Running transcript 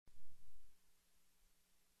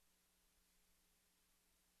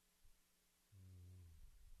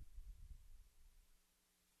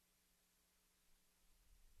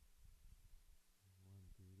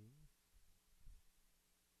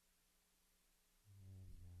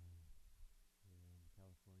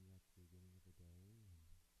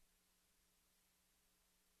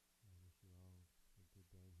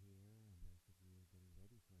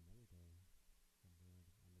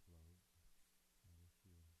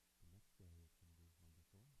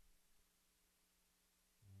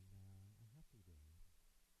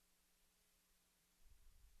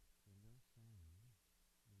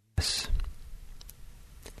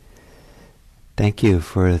Thank you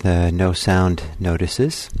for the no sound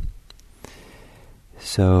notices.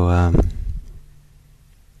 So,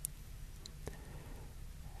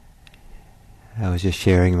 I was just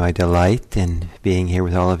sharing my delight in being here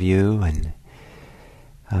with all of you and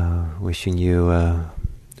wishing you a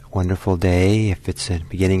wonderful day, if it's the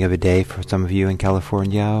beginning of a day for some of you in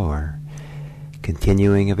California, or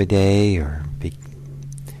continuing of a day, or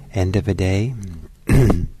end of a day.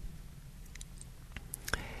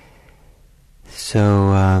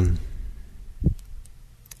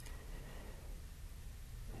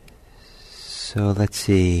 So let's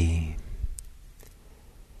see.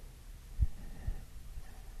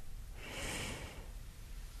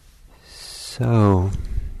 So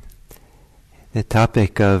the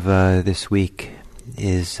topic of this week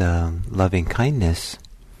is loving kindness,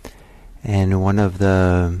 and one of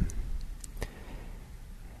the,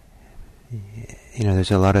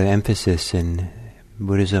 there's a lot of emphasis in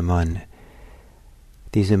Buddhism on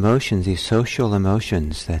these emotions, these social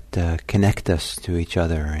emotions that connect us to each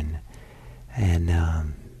other and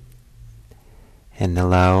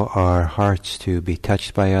allow our hearts to be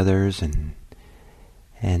touched by others and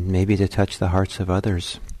maybe to touch the hearts of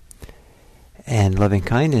others. And loving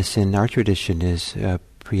kindness in our tradition is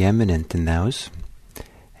preeminent in those.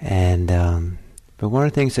 And but one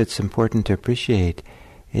of the things that's important to appreciate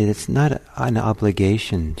is it's not an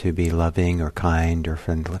obligation to be loving or kind or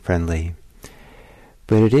friendly,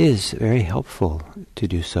 but it is very helpful to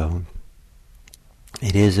do so.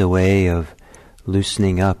 It is a way of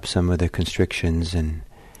loosening up some of the constrictions and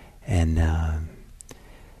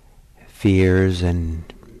fears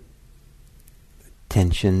and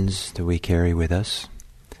tensions that we carry with us.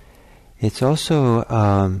 It's also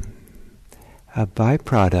a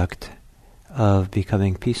byproduct of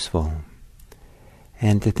becoming peaceful.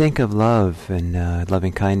 And to think of love and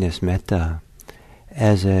loving kindness, metta,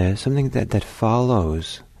 as something that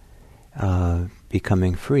follows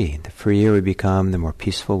becoming free. The freer we become, the more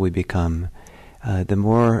peaceful we become, the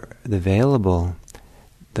more available,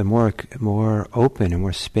 the more open and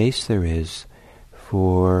more space there is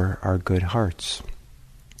for our good hearts.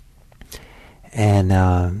 And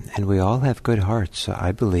we all have good hearts,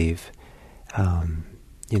 I believe.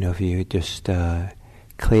 If you just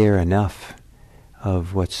clear enough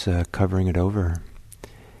of what's covering it over.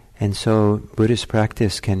 And so Buddhist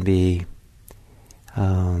practice can be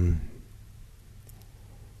so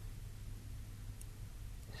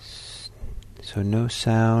no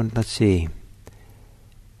sound. Let's see.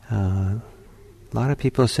 A lot of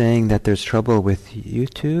people saying that there's trouble with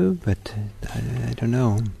YouTube, but I don't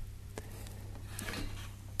know.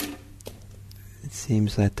 It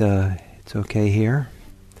seems that it's okay here.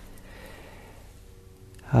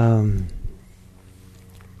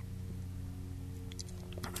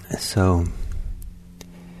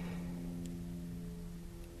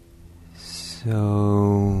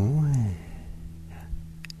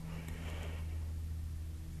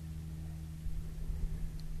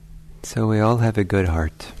 So we all have a good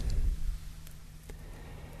heart.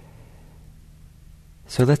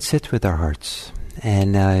 So let's sit with our hearts.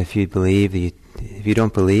 And if you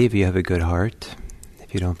don't believe you have a good heart,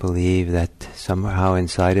 if you don't believe that somehow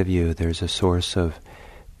inside of you there's a source of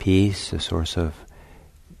peace, a source of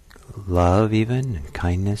love even, and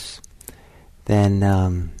kindness, then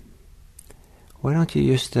why don't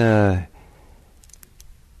you just,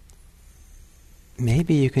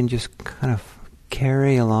 maybe you can just kind of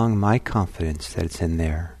carry along my confidence that it's in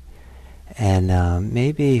there. And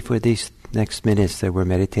maybe for these next minutes that we're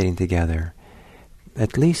meditating together,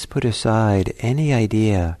 at least put aside any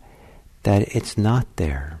idea that it's not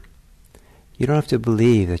there. You don't have to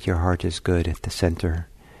believe that your heart is good at the center,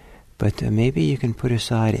 but maybe you can put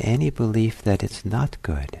aside any belief that it's not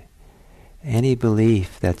good, any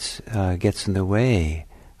belief that gets in the way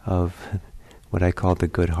of what I call the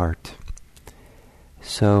good heart.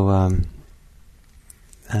 So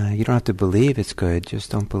you don't have to believe it's good, just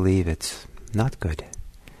don't believe it's not good.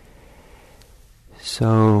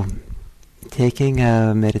 So, taking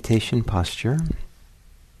a meditation posture,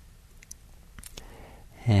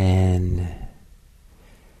 and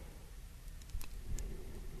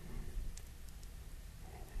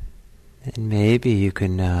maybe you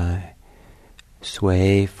can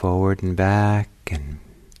sway forward and back and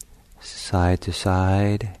side to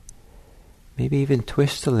side, maybe even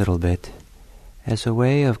twist a little bit as a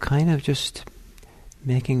way of kind of just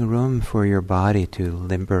making room for your body to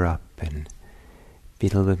limber up and be a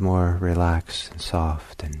little bit more relaxed and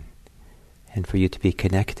soft, and for you to be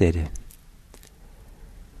connected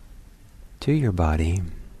to your body.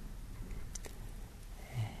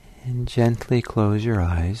 And gently close your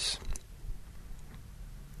eyes.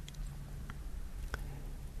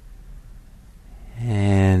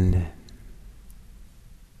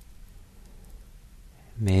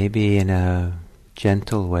 maybe in a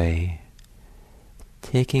gentle way,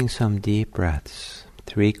 taking some deep breaths,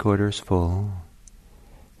 3/4 full,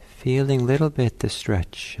 feeling a little bit the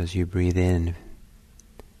stretch as you breathe in.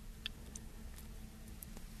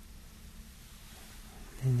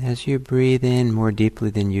 And as you breathe in more deeply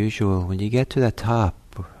than usual, when you get to the top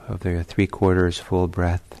of the 3/4 full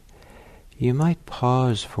breath, you might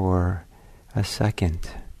pause for a second,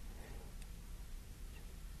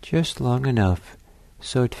 just long enough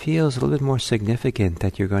so it feels a little bit more significant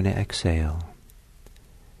that you're going to exhale.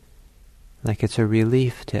 Like it's a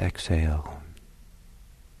relief to exhale.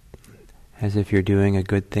 As if you're doing a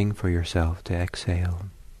good thing for yourself to exhale.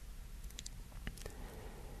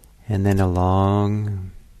 And then a long,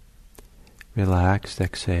 relaxed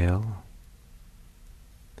exhale.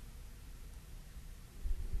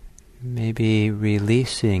 Maybe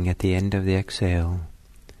releasing at the end of the exhale.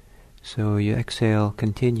 So your exhale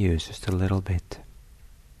continues just a little bit.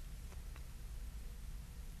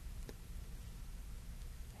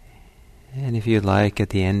 And if you like,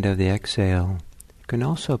 at the end of the exhale, you can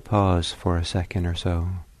also pause for a second or so.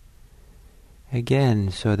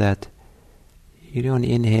 Again, so that you don't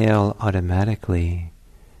inhale automatically,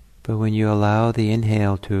 but when you allow the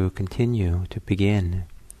inhale to continue, to begin,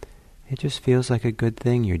 it just feels like a good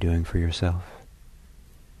thing you're doing for yourself.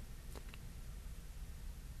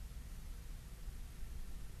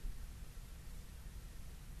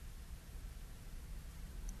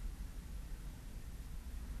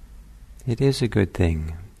 It is a good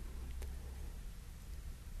thing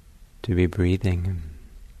to be breathing.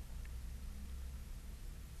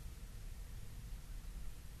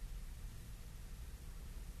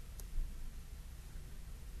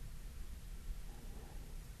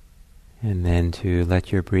 And then to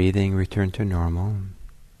let your breathing return to normal.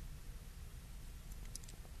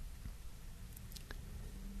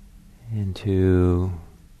 And to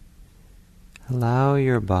allow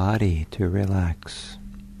your body to relax.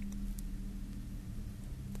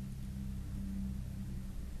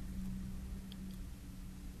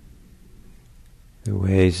 The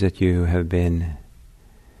ways that you have been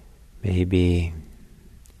maybe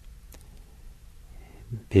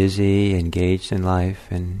busy, engaged in life,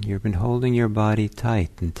 and you've been holding your body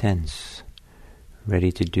tight and tense,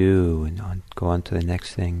 ready to do and go on to the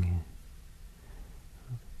next thing.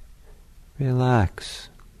 Relax.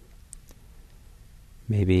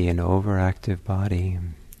 Maybe an overactive body.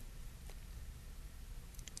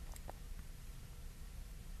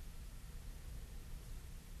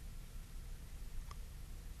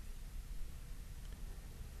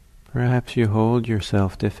 Perhaps you hold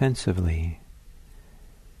yourself defensively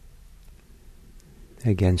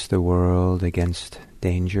against the world, against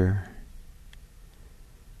danger.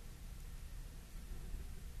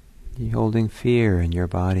 You're holding fear in your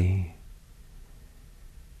body.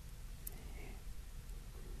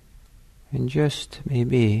 And just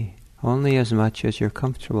maybe only as much as you're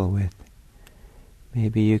comfortable with.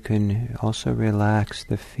 Maybe you can also relax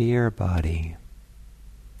the fear body,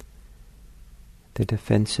 the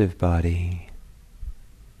defensive body.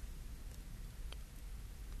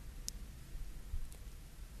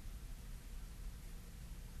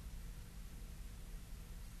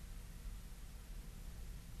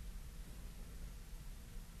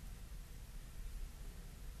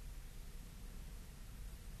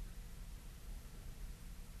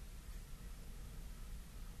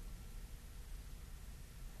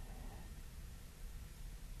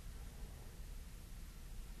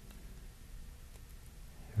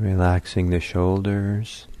 Relaxing the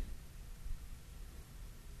shoulders,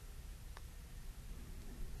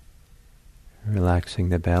 relaxing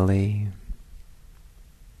the belly,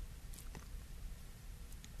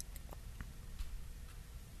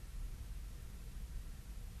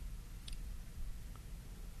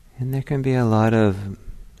 and there can be a lot of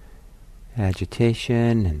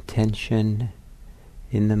agitation and tension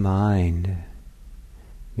in the mind,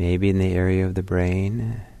 maybe in the area of the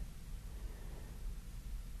brain.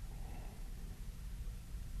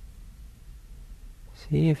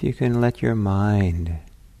 See if you can let your mind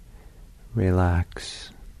relax,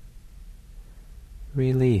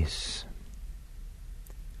 release.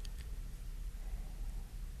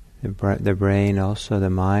 The brain also, the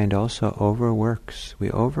mind also overworks.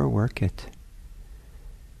 We overwork it.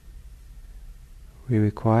 We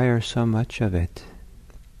require so much of it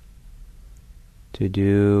to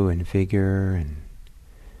do and figure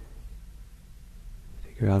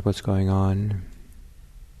out what's going on.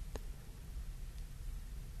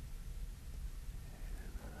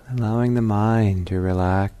 Allowing the mind to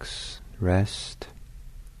relax, rest.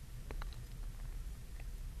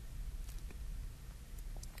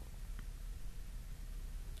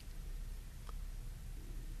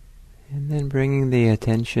 then bringing the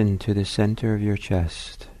attention to the center of your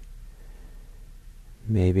chest.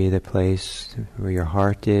 Maybe the place where your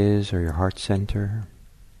heart is, or your heart center.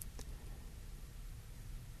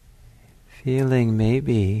 Feeling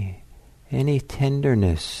maybe any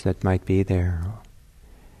tenderness that might be there,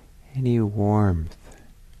 any warmth.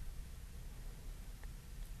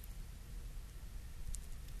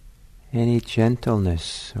 Any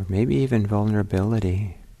gentleness, or maybe even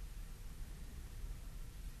vulnerability.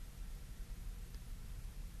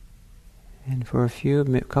 And for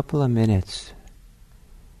a couple of minutes,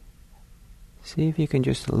 see if you can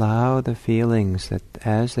just allow the feelings that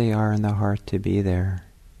as they are in the heart to be there.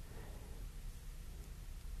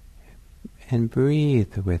 And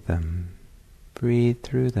breathe with them. Breathe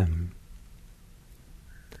through them.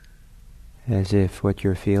 As if what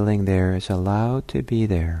you're feeling there is allowed to be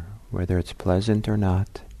there, whether it's pleasant or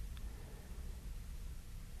not.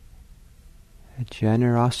 A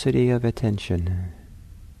generosity of attention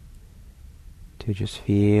to just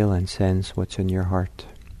feel and sense what's in your heart.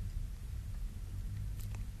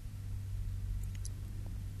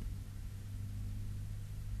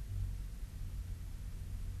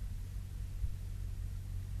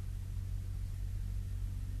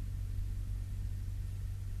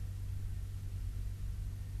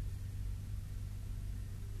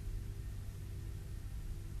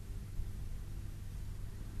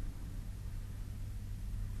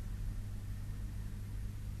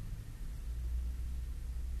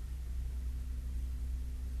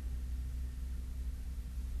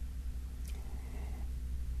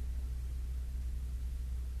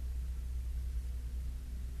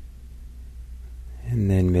 And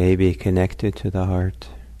then maybe connected to the heart,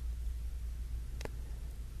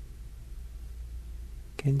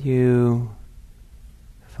 can you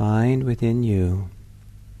find within you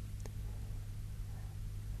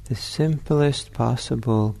the simplest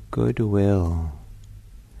possible goodwill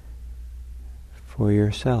for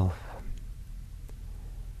yourself?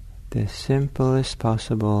 The simplest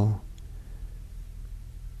possible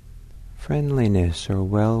friendliness or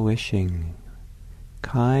well-wishing,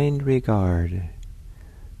 kind regard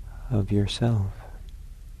of yourself.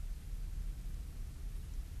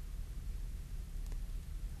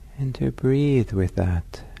 And to breathe with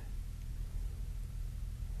that.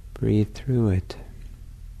 Breathe through it.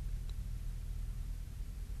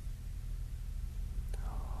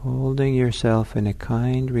 Holding yourself in a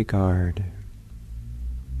kind regard.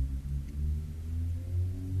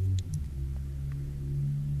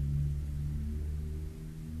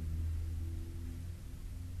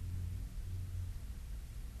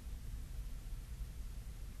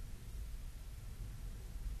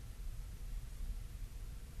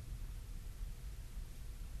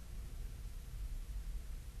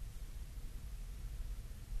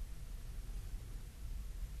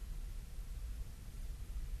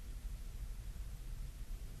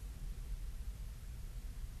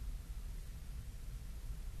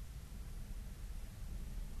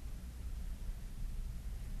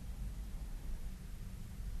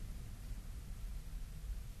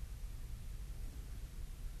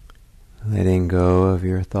 Letting go of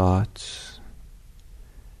your thoughts,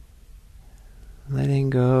 letting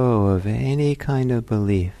go of any kind of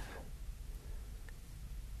belief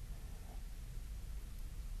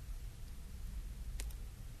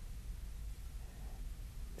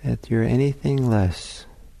that you're anything less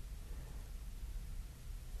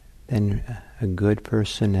than a good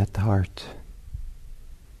person at the heart.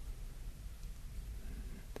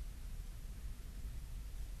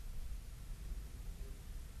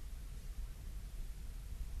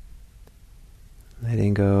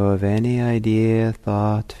 Letting go of any idea,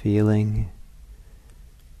 thought, feeling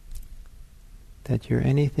that you're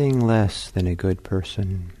anything less than a good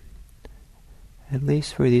person, at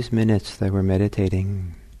least for these minutes that we're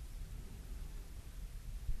meditating.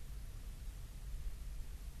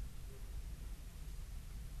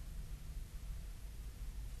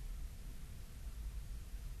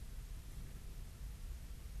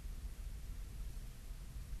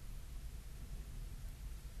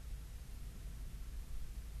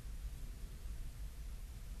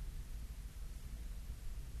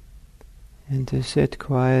 And to sit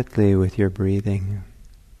quietly with your breathing,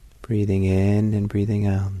 breathing in and breathing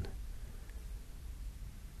out.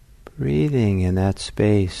 Breathing in that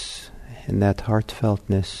space, in that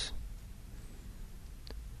heartfeltness,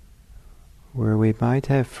 where we might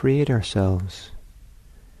have freed ourselves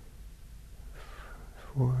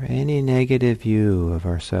for any negative view of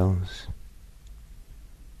ourselves.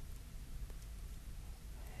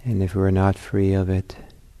 And if we're not free of it,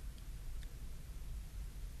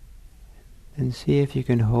 then see if you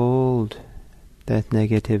can hold that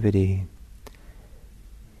negativity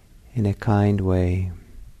in a kind way.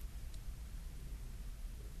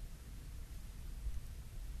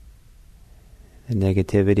 The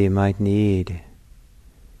negativity might need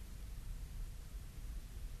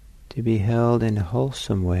to be held in a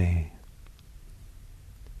wholesome way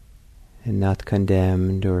and not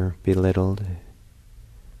condemned or belittled,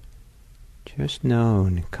 just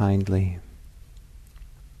known kindly.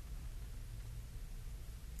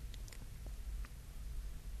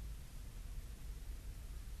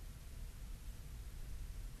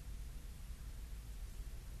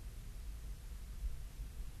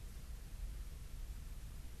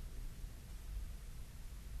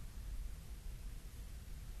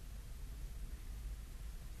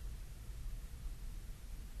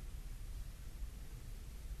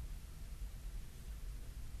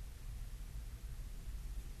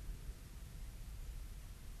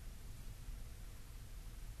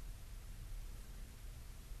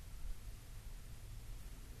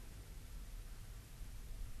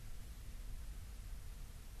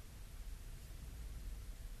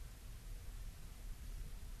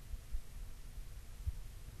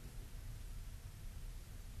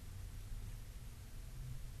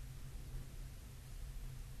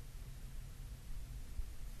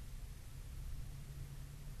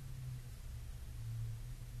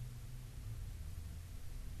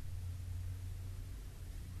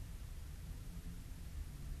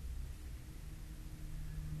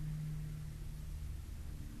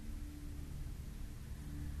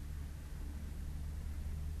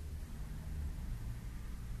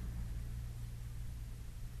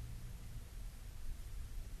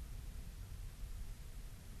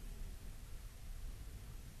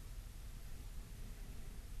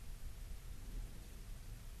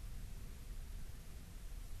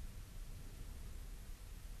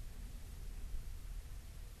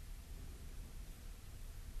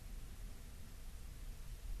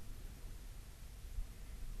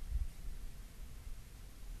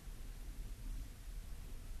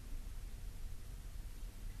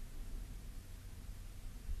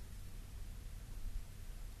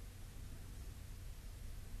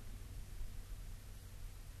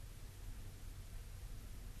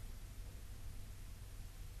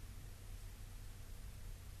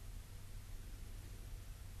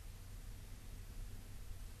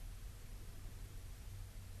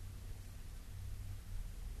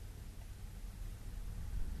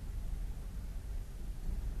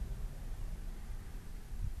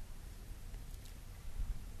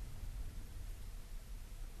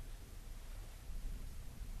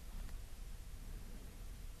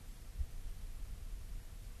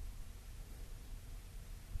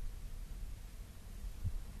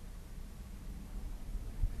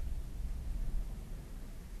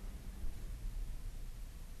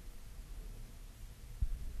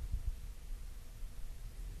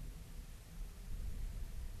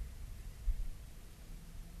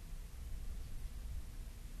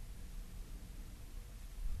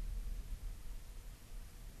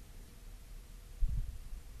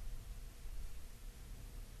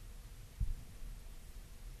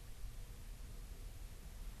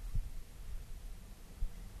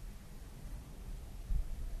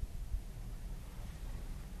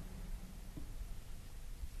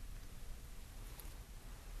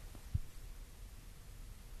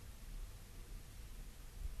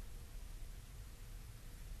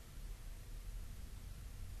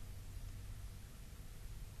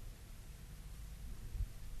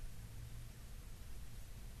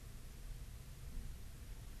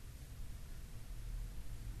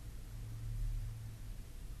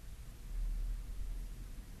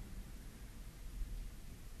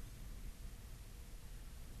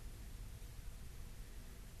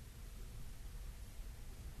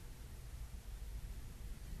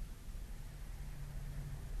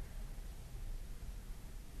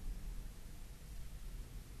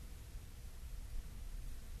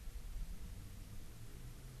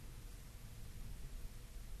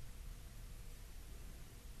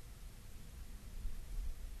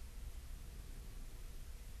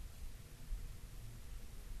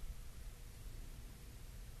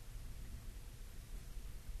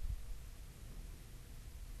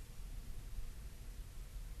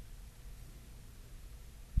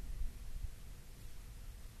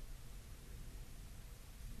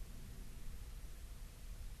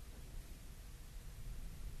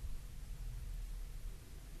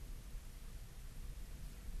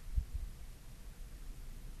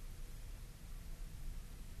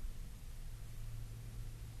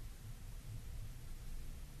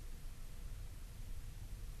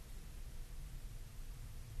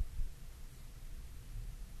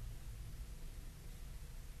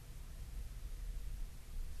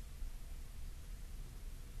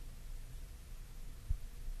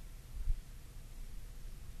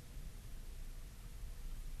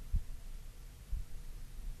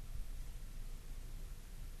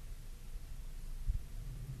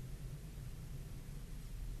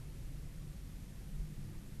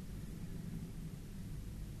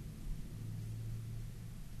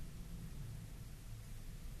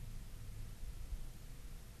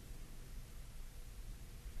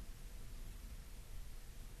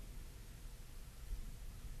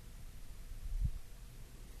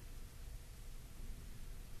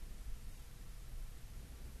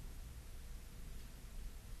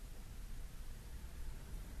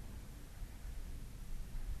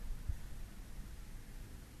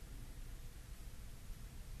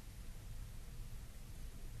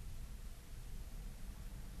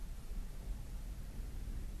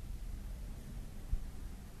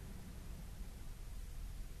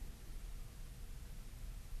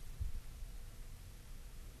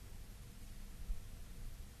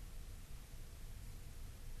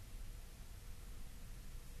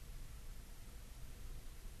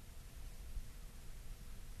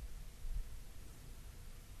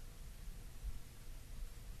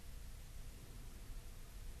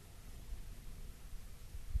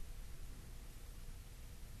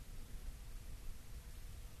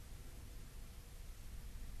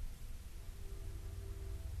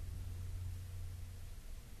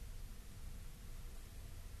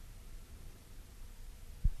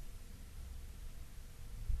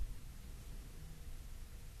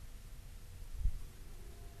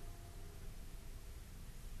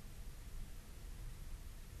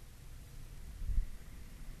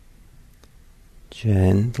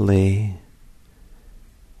 Gently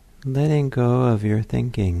letting go of your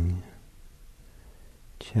thinking.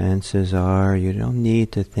 Chances are you don't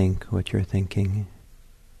need to think what you're thinking.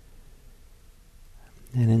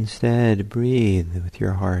 And instead, breathe with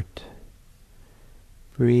your heart.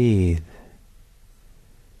 Breathe.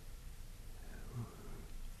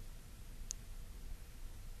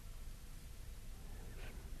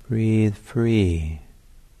 Breathe free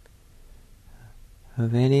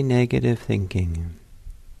of any negative thinking,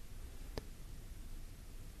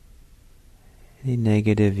 any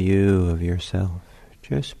negative view of yourself.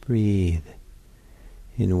 Just breathe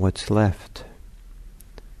in what's left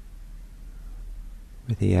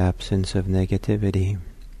with the absence of negativity.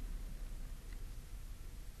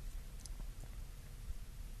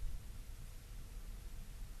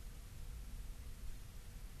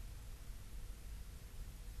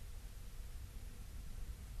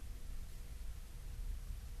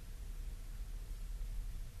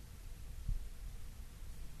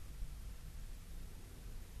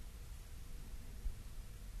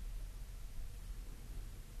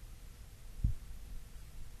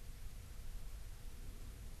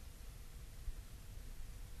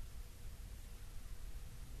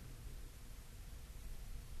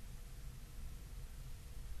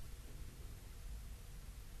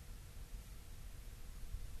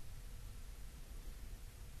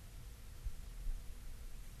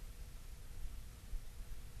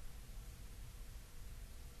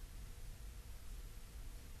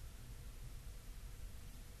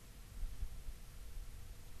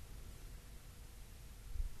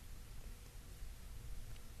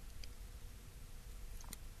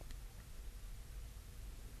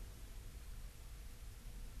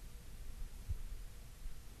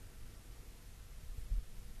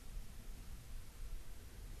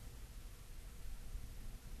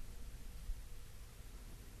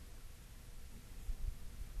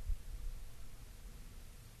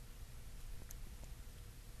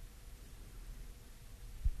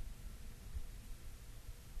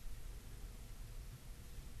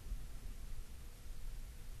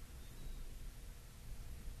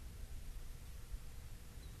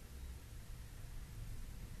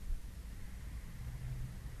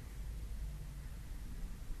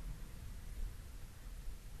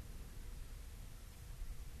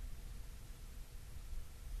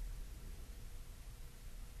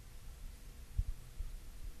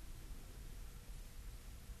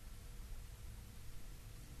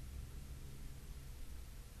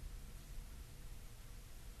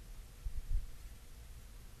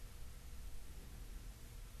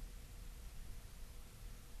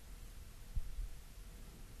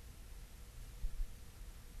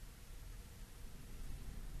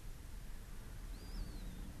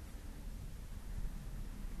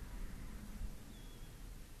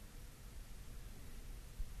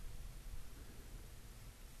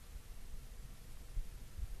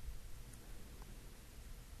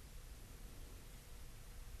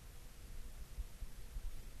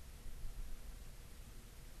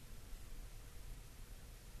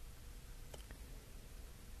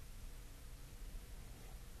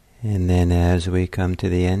 And then as we come to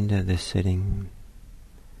the end of this sitting,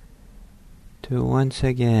 to once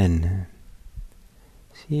again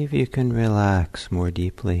see if you can relax more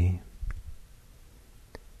deeply.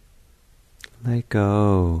 Let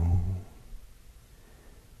go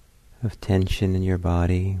of tension in your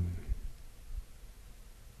body.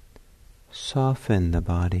 Soften the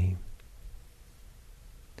body.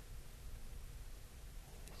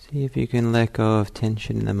 See if you can let go of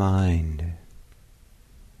tension in the mind.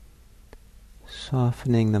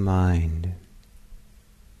 Softening the mind.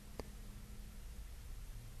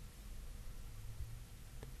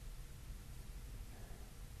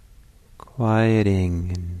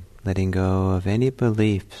 Quieting and letting go of any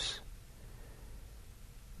beliefs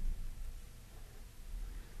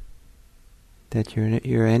that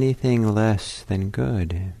you're anything less than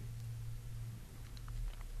good.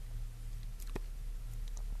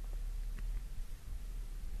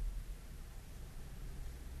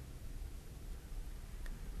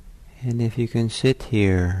 And if you can sit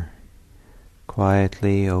here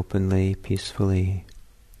quietly, openly, peacefully,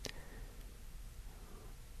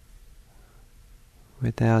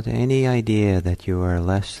 without any idea that you are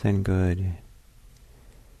less than good,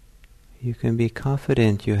 you can be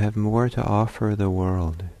confident you have more to offer the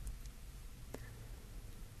world.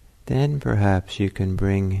 Then perhaps you can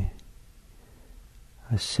bring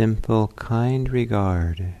a simple, kind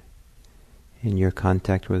regard in your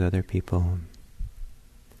contact with other people.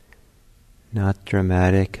 Not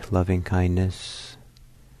dramatic loving kindness,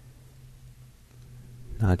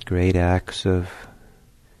 not great acts of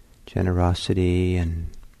generosity and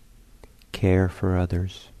care for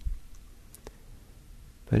others,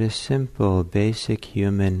 but a simple, basic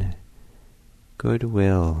human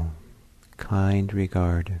goodwill, kind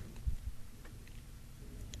regard.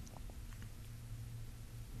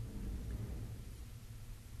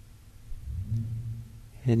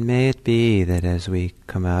 And may it be that as we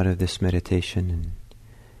come out of this meditation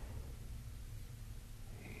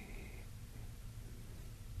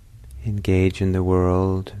and engage in the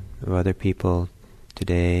world of other people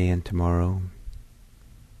today and tomorrow,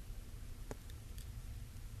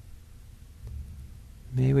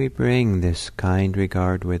 may we bring this kind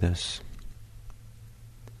regard with us,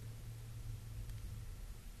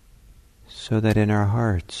 so that in our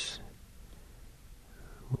hearts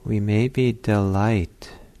we maybe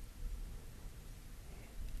delight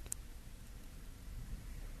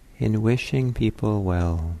in wishing people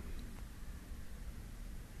well.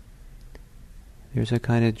 There's a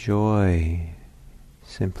kind of joy,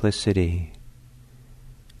 simplicity,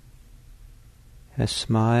 a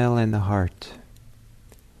smile in the heart.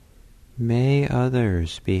 May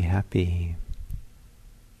others be happy.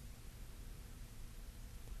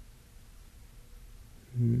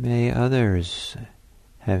 May others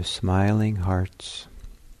have smiling hearts.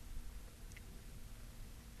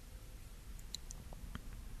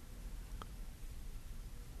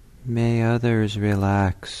 May others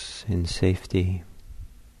relax in safety.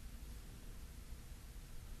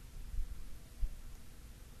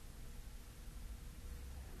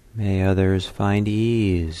 May others find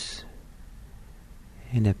ease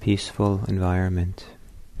in a peaceful environment.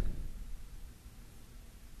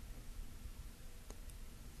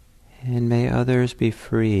 And may others be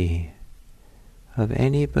free of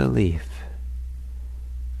any belief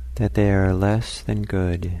that they are less than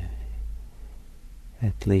good,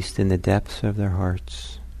 at least in the depths of their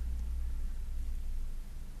hearts.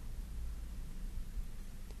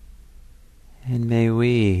 And may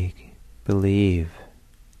we believe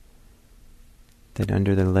that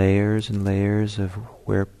under the layers and layers of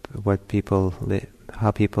how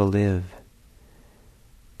people live,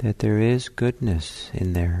 that there is goodness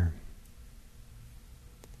in there.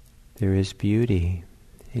 There is beauty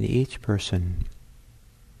in each person.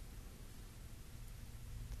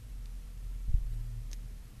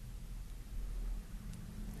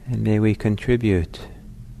 And may we contribute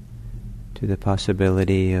to the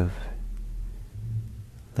possibility of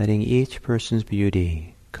letting each person's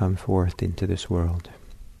beauty come forth into this world.